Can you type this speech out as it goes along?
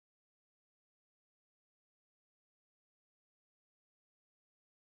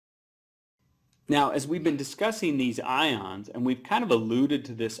Now, as we've been discussing these ions, and we've kind of alluded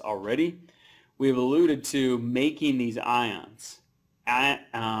to this already, we've alluded to making these ions,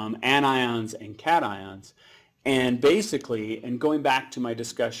 anions and cations, and basically, and going back to my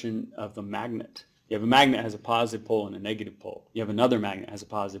discussion of the magnet, you have a magnet that has a positive pole and a negative pole. You have another magnet that has a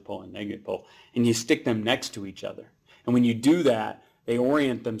positive pole and a negative pole, and you stick them next to each other. And when you do that, they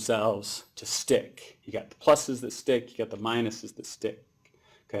orient themselves to stick. You got the pluses that stick, you got the minuses that stick.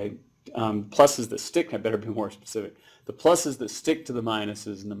 Okay, pluses that stick, I better be more specific. The pluses that stick to the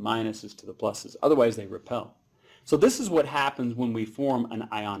minuses and the minuses to the pluses. Otherwise, they repel. So this is what happens when we form an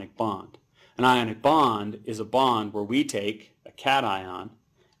ionic bond. An ionic bond is a bond where we take a cation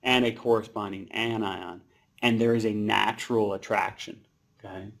and a corresponding anion, and there is a natural attraction,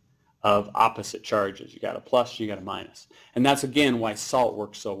 okay, of opposite charges. You got a plus, you got a minus. And that's again why salt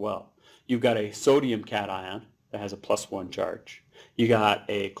works so well. You've got a sodium cation that has a +1 charge. You got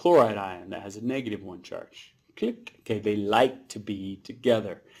a chloride ion that has a -1 charge. Click. Okay, they like to be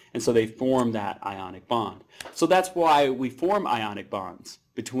together, and so they form that ionic bond. So that's why we form ionic bonds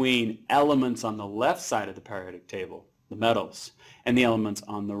between elements on the left side of the periodic table, the metals, and the elements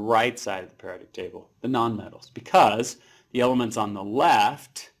on the right side of the periodic table, the nonmetals, because the elements on the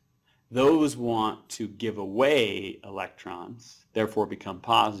left, those want to give away electrons, therefore become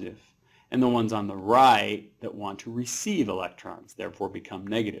positive, and the ones on the right that want to receive electrons, therefore become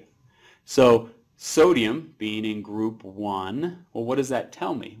negative. So sodium being in group 1, well, what does that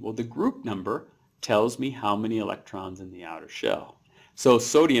tell me? Well, the group number tells me how many electrons in the outer shell. So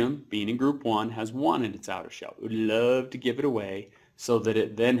sodium being in group 1 has 1 in its outer shell. It would love to give it away so that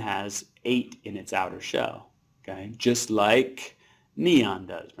it then has 8 in its outer shell, okay? Just like neon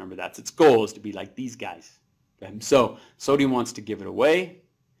does. Remember, that's its goal, is to be like these guys. Okay? So sodium wants to give it away.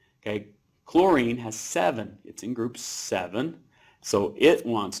 Okay? Chlorine has 7. It's in group 7. So it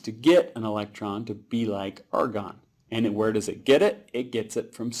wants to get an electron to be like argon. And where does it get it? It gets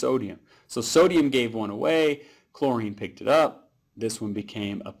it from sodium. So sodium gave 1 away. Chlorine picked it up. This one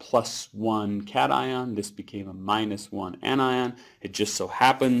became a +1 cation. This became a -1 anion. It just so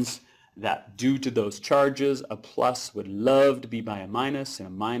happens that due to those charges, a plus would love to be by a minus, and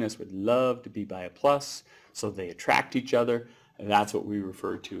a minus would love to be by a plus. So they attract each other. That's what we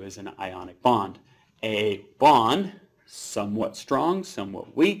refer to as an ionic bond. A bond, somewhat strong,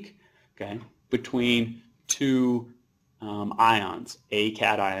 somewhat weak, okay, between two ions, a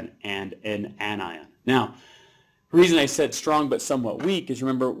cation and an anion. Now, the reason I said strong but somewhat weak is,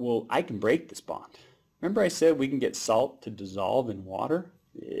 remember, well, I can break this bond. Remember I said we can get salt to dissolve in water?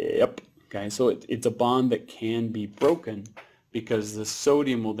 Yep. Okay, so it's a bond that can be broken because the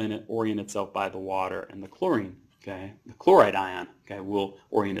sodium will then orient itself by the water, and the chlorine, okay, the chloride ion, okay, will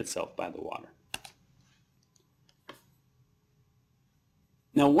orient itself by the water.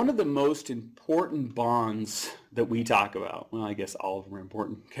 Now, one of the most important bonds that we talk about, well, I guess all of them are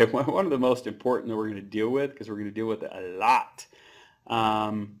important. Okay, one of the most important that we're going to deal with, because we're going to deal with it a lot,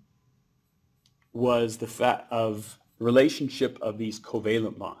 was the fact of relationship of these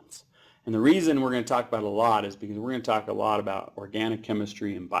covalent bonds. And the reason we're going to talk about it a lot is because we're going to talk a lot about organic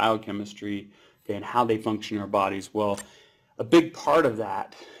chemistry and biochemistry, okay, and how they function in our bodies. Well, a big part of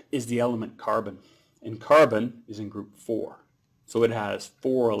that is the element carbon, and carbon is in group 4. So it has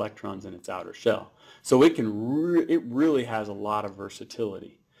 4 electrons in its outer shell. So it really has a lot of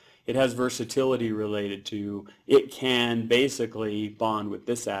versatility. It has versatility related to, it can basically bond with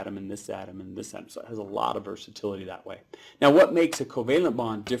this atom and this atom and this atom. So it has a lot of versatility that way. Now, what makes a covalent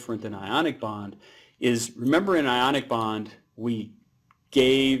bond different than an ionic bond is, remember, in an ionic bond, we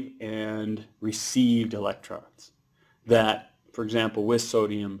gave and received electrons. That, for example, with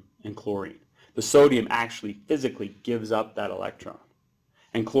sodium and chlorine. The sodium actually physically gives up that electron,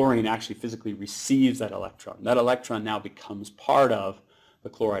 and chlorine actually physically receives that electron. That electron now becomes part of the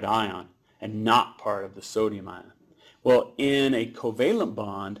chloride ion and not part of the sodium ion. Well, in a covalent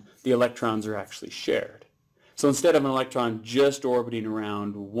bond, the electrons are actually shared. So instead of an electron just orbiting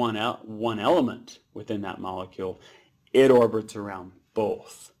around one element within that molecule, it orbits around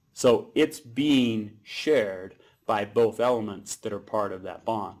both. So it's being shared by both elements that are part of that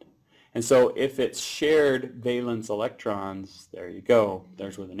bond. And so if it's shared valence electrons, there you go,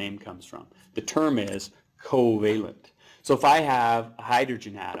 there's where the name comes from. The term is covalent. So if I have a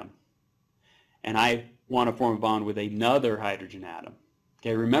hydrogen atom and I want to form a bond with another hydrogen atom,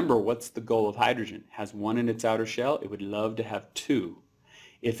 okay, remember, what's the goal of hydrogen? It has 1 in its outer shell. It would love to have 2.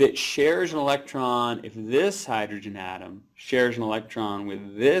 If it shares an electron, if this hydrogen atom shares an electron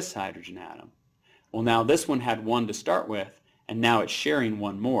with this hydrogen atom, well, now this one had 1 to start with, and now it's sharing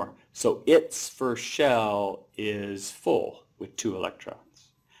 1 more. So its first shell is full with 2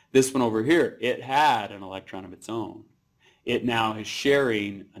 electrons. This one over here, it had an electron of its own. It now is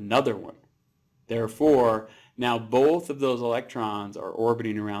sharing another one. Therefore, now both of those electrons are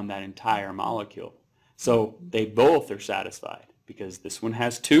orbiting around that entire molecule. So they both are satisfied because this one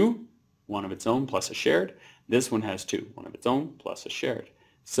has two, one of its own plus a shared. This one has two, one of its own plus a shared.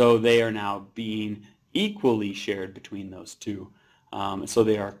 So they are now being equally shared between those two. So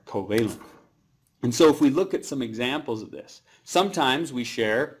they are covalent. And so if we look at some examples of this, sometimes we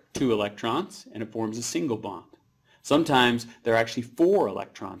share two electrons and it forms a single bond. Sometimes there are actually 4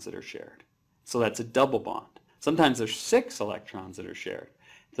 electrons that are shared. So that's a double bond. Sometimes there's 6 electrons that are shared.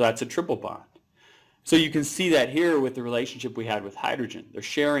 So that's a triple bond. So you can see that here with the relationship we had with hydrogen. They're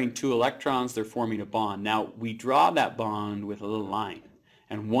sharing 2 electrons, they're forming a bond. Now we draw that bond with a little line.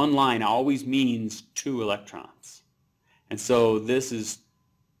 And one line always means 2 electrons. And so this is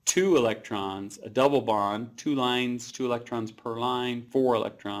 2 electrons, a double bond, 2 lines, 2 electrons per line, 4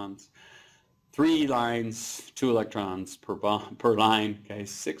 electrons. 3 lines, 2 electrons per line, okay,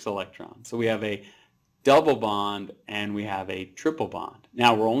 6 electrons. So we have a double bond and we have a triple bond.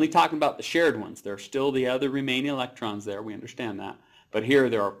 Now we're only talking about the shared ones. There are still the other remaining electrons there, we understand that. But here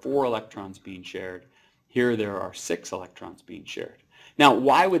there are 4 electrons being shared. Here there are 6 electrons being shared. Now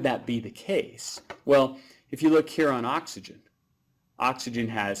why would that be the case? Well, if you look here on oxygen, oxygen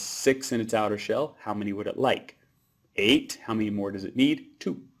has 6 in its outer shell. How many would it like? 8. How many more does it need?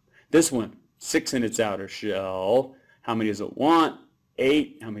 2. This one, 6 in its outer shell. How many does it want?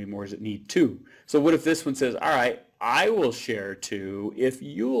 8. How many more does it need? 2. So what if this one says, all right, I will share 2 if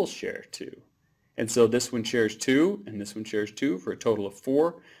you'll share 2. And so this one shares 2 and this one shares 2 for a total of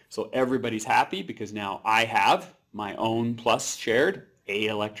 4. So everybody's happy because now I have my own plus shared 8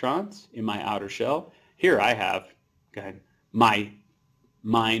 electrons in my outer shell. Here I have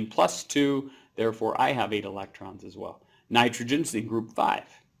mine plus 2, therefore I have 8 electrons as well. Nitrogen's in group 5.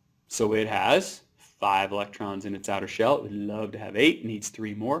 So it has 5 electrons in its outer shell. It would love to have 8, needs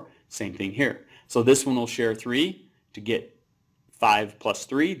 3 more. Same thing here. So this one will share 3 to get 5 plus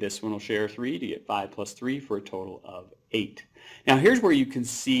 3. This one will share 3 to get 5 plus 3 for a total of 8. Now here's where you can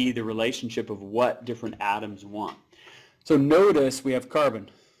see the relationship of what different atoms want. So notice we have carbon.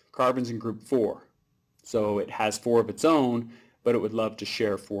 Carbon's in group 4. So it has 4 of its own, but it would love to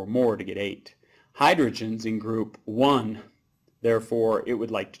share 4 more to get 8. Hydrogen's in group 1. Therefore, it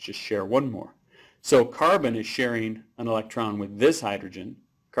would like to just share 1 more. So carbon is sharing an electron with this hydrogen.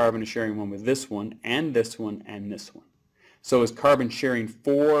 Carbon is sharing one with this one, and this one, and this one. So is carbon sharing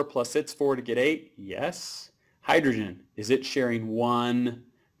 4 plus its 4 to get 8? Yes. Hydrogen, is it sharing 1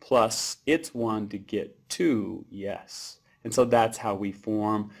 plus its 1 to get 2? Yes. And so that's how we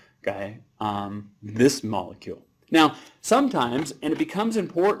form this molecule. Now, sometimes, and it becomes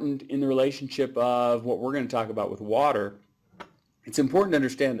important in the relationship of what we're going to talk about with water, it's important to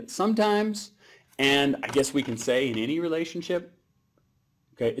understand that sometimes, and I guess we can say in any relationship,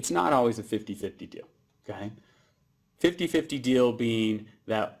 okay, it's not always a 50-50 deal, okay? 50-50 deal being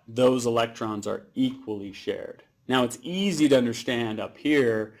that those electrons are equally shared. Now, it's easy to understand up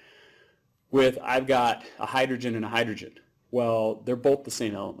here with I've got a hydrogen and a hydrogen. Well, they're both the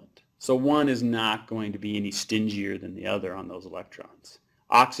same element. So one is not going to be any stingier than the other on those electrons.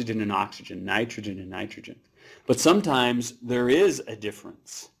 Oxygen and oxygen, nitrogen and nitrogen. But sometimes there is a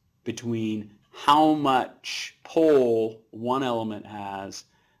difference between how much pull one element has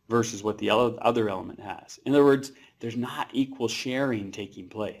versus what the other element has. In other words, there's not equal sharing taking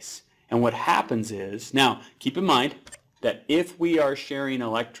place. And what happens is, now keep in mind that if we are sharing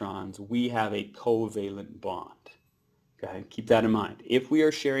electrons, we have a covalent bond. Okay, keep that in mind. If we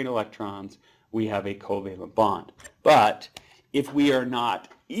are sharing electrons, we have a covalent bond. But if we are not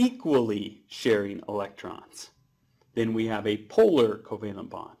equally sharing electrons, then we have a polar covalent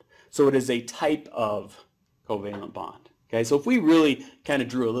bond. So it is a type of covalent bond. Okay, so if we really kind of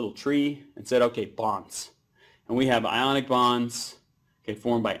drew a little tree and said, okay, bonds, and we have ionic bonds, okay,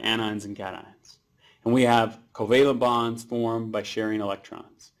 formed by anions and cations, and we have covalent bonds formed by sharing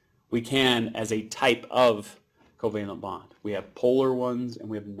electrons. We can, as a type of covalent bond, we have polar ones and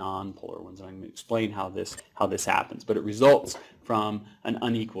we have non-polar ones. And I'm going to explain how this happens, but it results from an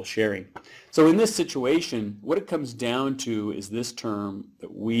unequal sharing. So in this situation, what it comes down to is this term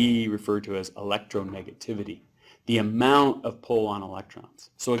that we refer to as electronegativity, the amount of pull on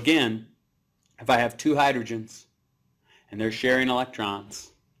electrons. So again, if I have 2 hydrogens and they're sharing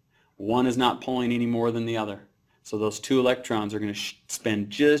electrons, one is not pulling any more than the other. So those 2 electrons are going to spend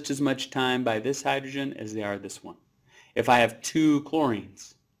just as much time by this hydrogen as they are this one. If I have 2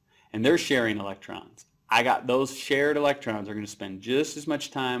 chlorines and they're sharing electrons, I got those shared electrons are going to spend just as much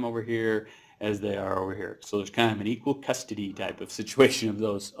time over here as they are over here. So there's kind of an equal custody type of situation of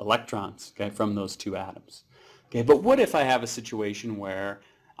those electrons, okay, from those two atoms. Okay, but what if I have a situation where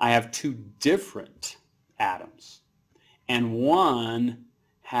I have two different atoms and one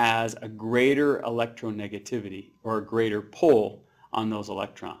has a greater electronegativity or a greater pull on those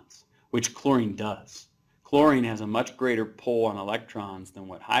electrons, which chlorine does. Chlorine has a much greater pull on electrons than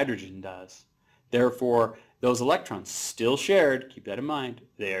what hydrogen does. Therefore, those electrons still shared, keep that in mind,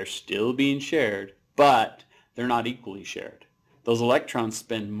 they are still being shared, but they're not equally shared. Those electrons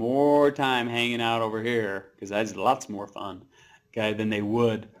spend more time hanging out over here, because that's lots more fun, okay, than they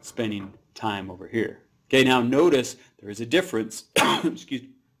would spending time over here. Okay, now notice there is a difference,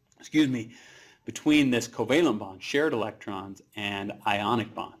 excuse me, between this covalent bond, shared electrons, and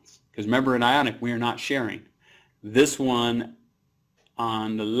ionic bonds. Because remember, in ionic, we are not sharing. This one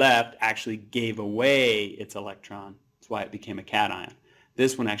on the left actually gave away its electron. That's why it became a cation.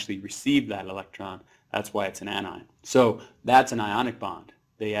 This one actually received that electron. That's why it's an anion. So that's an ionic bond.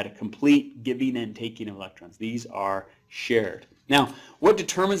 They had a complete giving and taking of electrons. These are shared. Now, what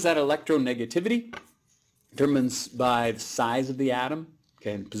determines that electronegativity? Determines by the size of the atom,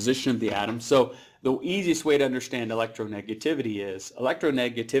 okay, and position of the atom. So the easiest way to understand electronegativity is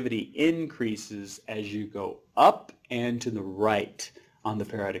electronegativity increases as you go up and to the right on the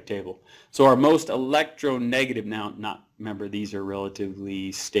periodic table. So our most electronegative, now remember these are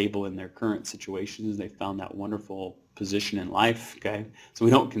relatively stable in their current situations. They found that wonderful position in life, okay? So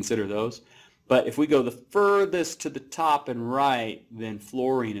we don't consider those. But if we go the furthest to the top and right, then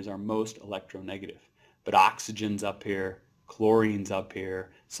fluorine is our most electronegative. But oxygen's up here, chlorine's up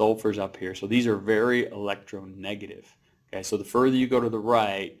here, sulfur's up here. So these are very electronegative. Okay, so the further you go to the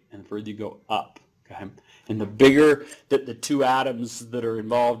right and the further you go up, okay, and the bigger that the two atoms that are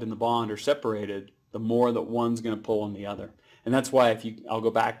involved in the bond are separated, the more that one's going to pull on the other. And that's why I'll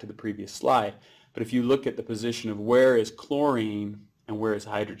go back to the previous slide, but if you look at the position of where is chlorine and where is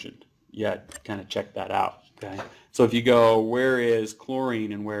hydrogen, you have to kind of check that out. Okay, so if you go where is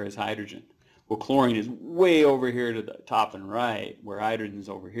chlorine and where is hydrogen? Well, chlorine is way over here to the top and right, where hydrogen is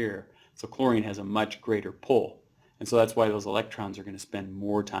over here. So chlorine has a much greater pull. And so that's why those electrons are going to spend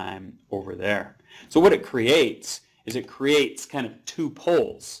more time over there. So what it creates is it creates kind of two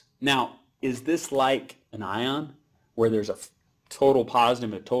poles. Now, is this like an ion where there's a total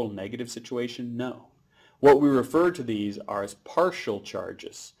positive and a total negative situation? No. What we refer to these are as partial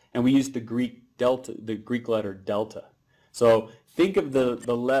charges. And we use the Greek letter delta. So think of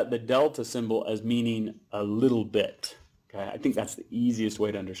the delta symbol as meaning a little bit. Okay, I think that's the easiest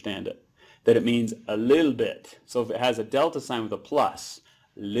way to understand it. That it means a little bit. So if it has a delta sign with a plus,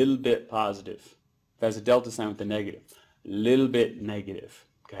 a little bit positive. If it has a delta sign with a negative, a little bit negative.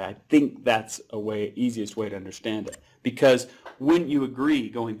 Okay, I think that's easiest way to understand it. Because wouldn't you agree,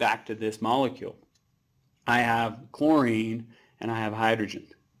 going back to this molecule, I have chlorine and I have hydrogen.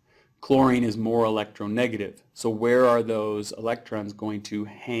 Chlorine is more electronegative. So where are those electrons going to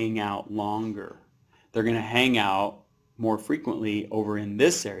hang out longer? They're going to hang out more frequently over in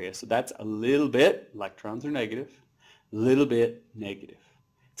this area. So that's a little bit, electrons are negative, a little bit negative.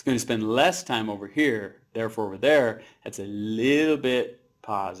 It's going to spend less time over here, therefore over there, that's a little bit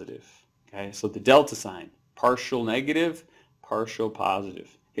positive. Okay, so the delta sign, partial negative, partial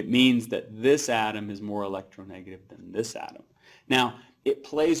positive. It means that this atom is more electronegative than this atom. Now, it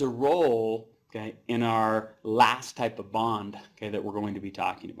plays a role, okay, in our last type of bond, okay, that we're going to be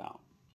talking about.